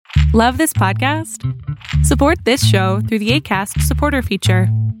Love this podcast? Support this show through the Acast supporter feature.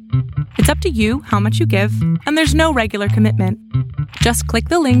 It's up to you how much you give, and there's no regular commitment. Just click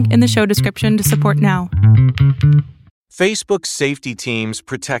the link in the show description to support now. Facebook's safety teams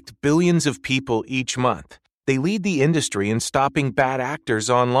protect billions of people each month. They lead the industry in stopping bad actors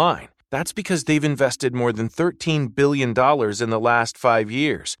online. That's because they've invested more than $13 billion in the last 5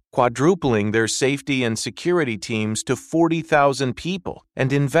 years, quadrupling their safety and security teams to 40,000 people,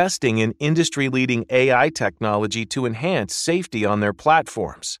 and investing in industry-leading AI technology to enhance safety on their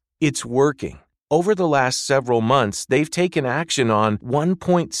platforms. It's working. Over the last several months, they've taken action on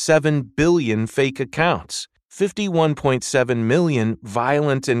 1.7 billion fake accounts, 51.7 million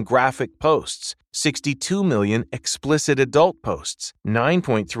violent and graphic posts, 62 million explicit adult posts,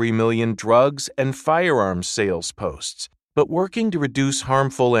 9.3 million drugs and firearms sales posts. But working to reduce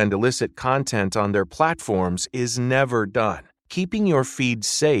harmful and illicit content on their platforms is never done. Keeping your feed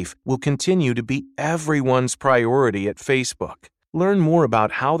safe will continue to be everyone's priority at Facebook. Learn more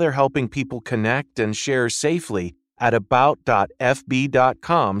about how they're helping people connect and share safely at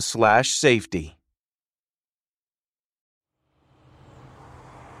about.fb.com/safety.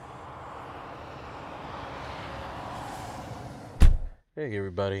 Hey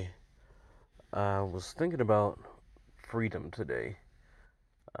everybody, I was thinking about freedom today.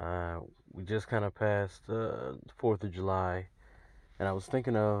 We just kind of passed the 4th of July, and I was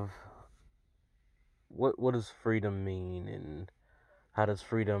thinking of what does freedom mean, and how does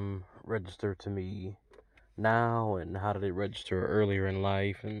freedom register to me now, and how did it register earlier in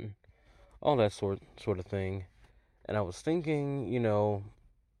life, and all that sort of thing. And I was thinking,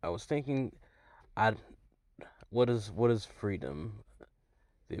 I what is freedom?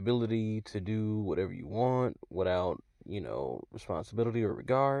 The ability to do whatever you want without, responsibility or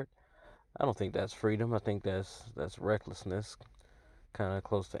regard. I don't think that's freedom. I think that's recklessness, kind of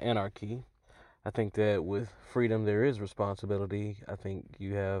close to anarchy. I think that with freedom there is responsibility. I think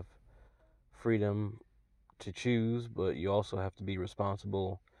you have freedom to choose, but you also have to be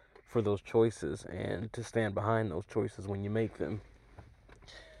responsible for those choices and to stand behind those choices when you make them.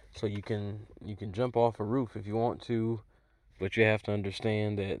 So you can jump off a roof if you want to, but you have to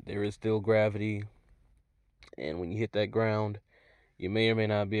understand that there is still gravity, and when you hit that ground, you may or may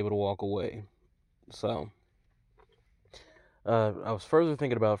not be able to walk away. So, I was further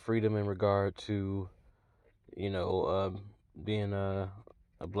thinking about freedom in regard to, being a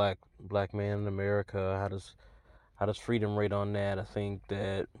black man in America. How does freedom rate on that? I think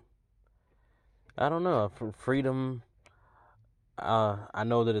that, I don't know, for freedom, I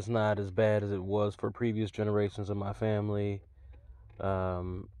know that it's not as bad as it was for previous generations of my family.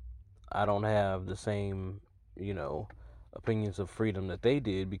 I don't have the same, opinions of freedom that they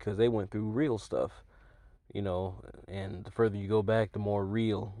did, because they went through real stuff, and the further you go back, the more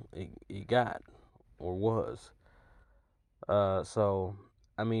real it got or was. So,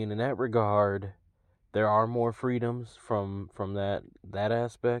 I mean, in that regard, there are more freedoms from that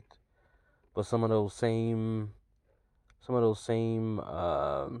aspect, but some of those same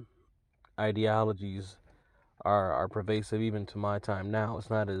ideologies are pervasive even to my time now.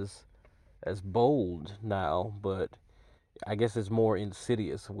 It's not as bold now, but I guess it's more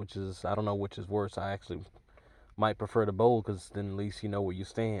insidious, which is, I don't know which is worse. I actually might prefer the bold, because then at least you know where you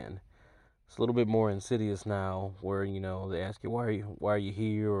stand. It's a little bit more insidious now, where they ask you why are you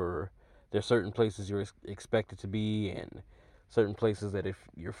here, or there's certain places you're expected to be, and certain places that if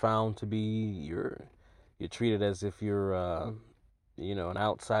you're found to be, you're treated as if you're an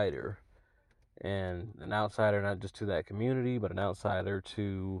outsider, and an outsider not just to that community, but an outsider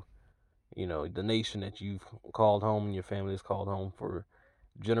to the nation that you've called home and your family has called home for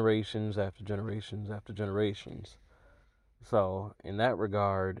generations after generations after generations. So in that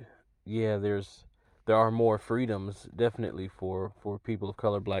regard, yeah, there are more freedoms definitely for people of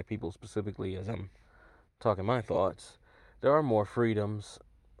color, black people specifically, as I'm talking my thoughts. There are more freedoms.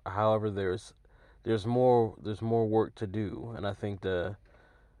 However, there's more work to do, and I think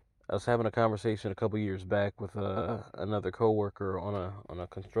I was having a conversation a couple years back with another coworker on a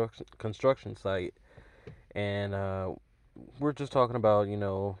construction site, and we're just talking about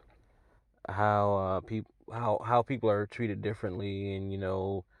how how people are treated differently, and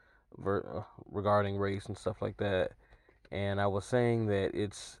regarding race and stuff like that. And I was saying that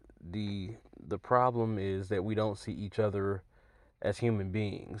it's the problem is that we don't see each other as human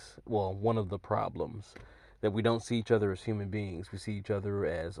beings. Well, one of the problems, that we don't see each other as human beings. We see each other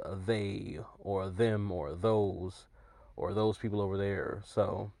as a they, or a them, or those people over there.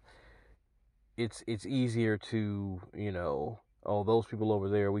 So it's easier to, oh, those people over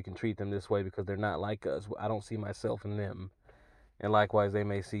there, we can treat them this way because they're not like us. I don't see myself in them. And likewise, they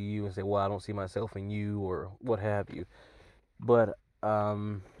may see you and say, well, I don't see myself in you, or what have you. But I,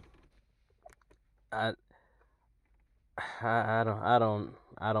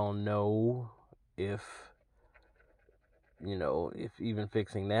 I don't know if, if even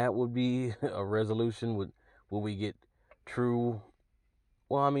fixing that would be a resolution. Would we get true?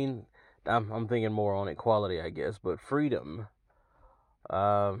 Well, I mean, I'm thinking more on equality, I guess, but freedom.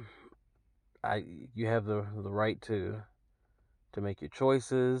 Um, you have the right to make your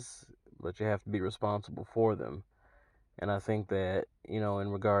choices, but you have to be responsible for them. And I think that, in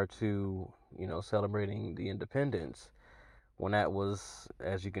regard to, celebrating the independence, when that was,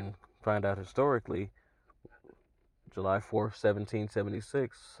 as you can find out historically, July 4th,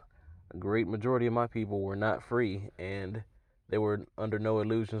 1776, a great majority of my people were not free, and they were under no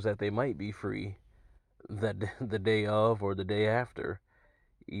illusions that they might be free that the day of or the day after,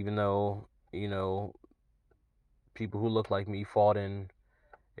 even though, people who look like me fought in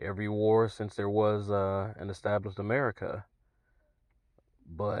every war since there was an established America.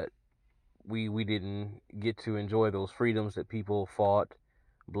 But we didn't get to enjoy those freedoms that people fought,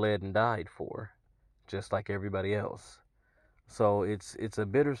 bled, and died for, just like everybody else. So it's a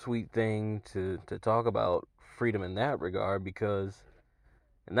bittersweet thing to talk about freedom in that regard, because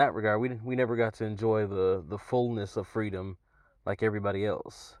in that regard we never got to enjoy the fullness of freedom like everybody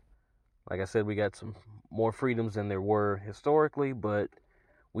else. Like I said, we got some more freedoms than there were historically, but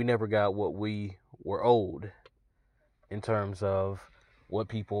we never got what we were owed in terms of what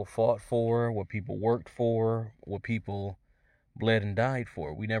people fought for, what people worked for, what people bled and died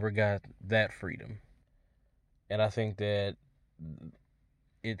for. We never got that freedom. And I think that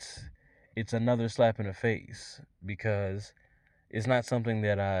it's another slap in the face, because it's not something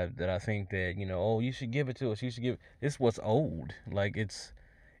that I think that, oh, you should give it to us. You should give it. It's what's owed. Like it's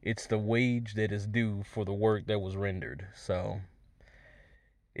the wage that is due for the work that was rendered. So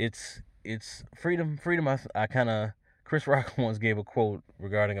it's freedom. I kind of, Chris Rock once gave a quote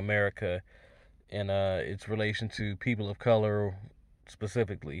regarding America and its relation to people of color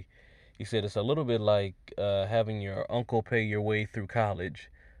specifically. He said it's a little bit like having your uncle pay your way through college,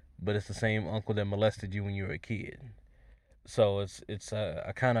 but it's the same uncle that molested you when you were a kid. So it's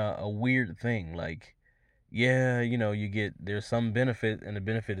a kind of a weird thing. Like, yeah, there's some benefit, and the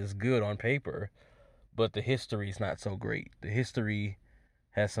benefit is good on paper, but the history is not so great. The history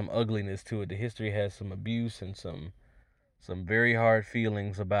has some ugliness to it. The history has some abuse and some very hard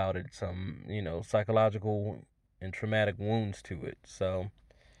feelings about it, some, psychological and traumatic wounds to it. So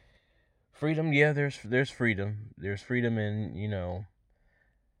freedom, yeah, there's freedom. There's freedom in,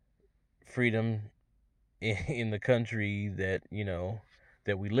 freedom in the country that,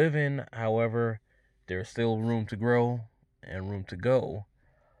 that we live in. However, there's still room to grow and room to go.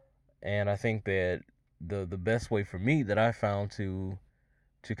 And I think that the best way for me that I found to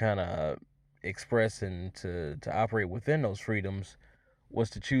kind of express and to operate within those freedoms was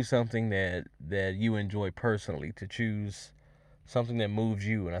to choose something that you enjoy personally, to choose something that moves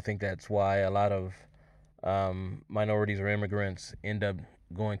you. And I think that's why a lot of minorities or immigrants end up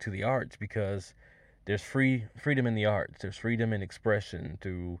going to the arts, because there's freedom in the arts. There's freedom in expression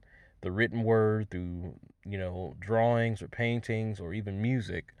through the written word, through, drawings or paintings or even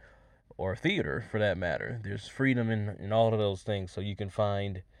music or theater for that matter. There's freedom in all of those things. So you can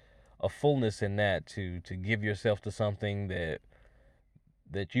find a fullness in that to give yourself to something that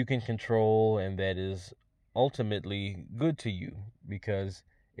you can control and that is ultimately good to you because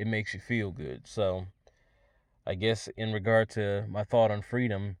it makes you feel good. So I guess in regard to my thought on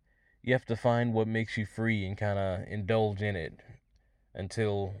freedom, you have to find what makes you free and kind of indulge in it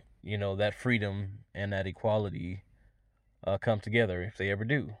until, that freedom and that equality come together, if they ever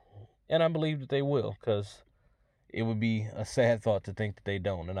do. And I believe that they will, because it would be a sad thought to think that they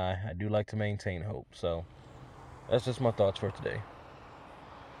don't. And I do like to maintain hope. So that's just my thoughts for today.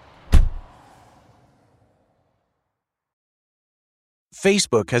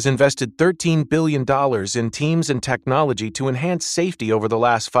 Facebook has invested $13 billion in teams and technology to enhance safety over the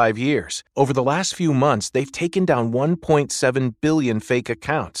last 5 years. Over the last few months, they've taken down 1.7 billion fake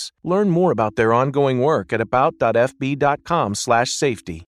accounts. Learn more about their ongoing work at about.fb.com/safety.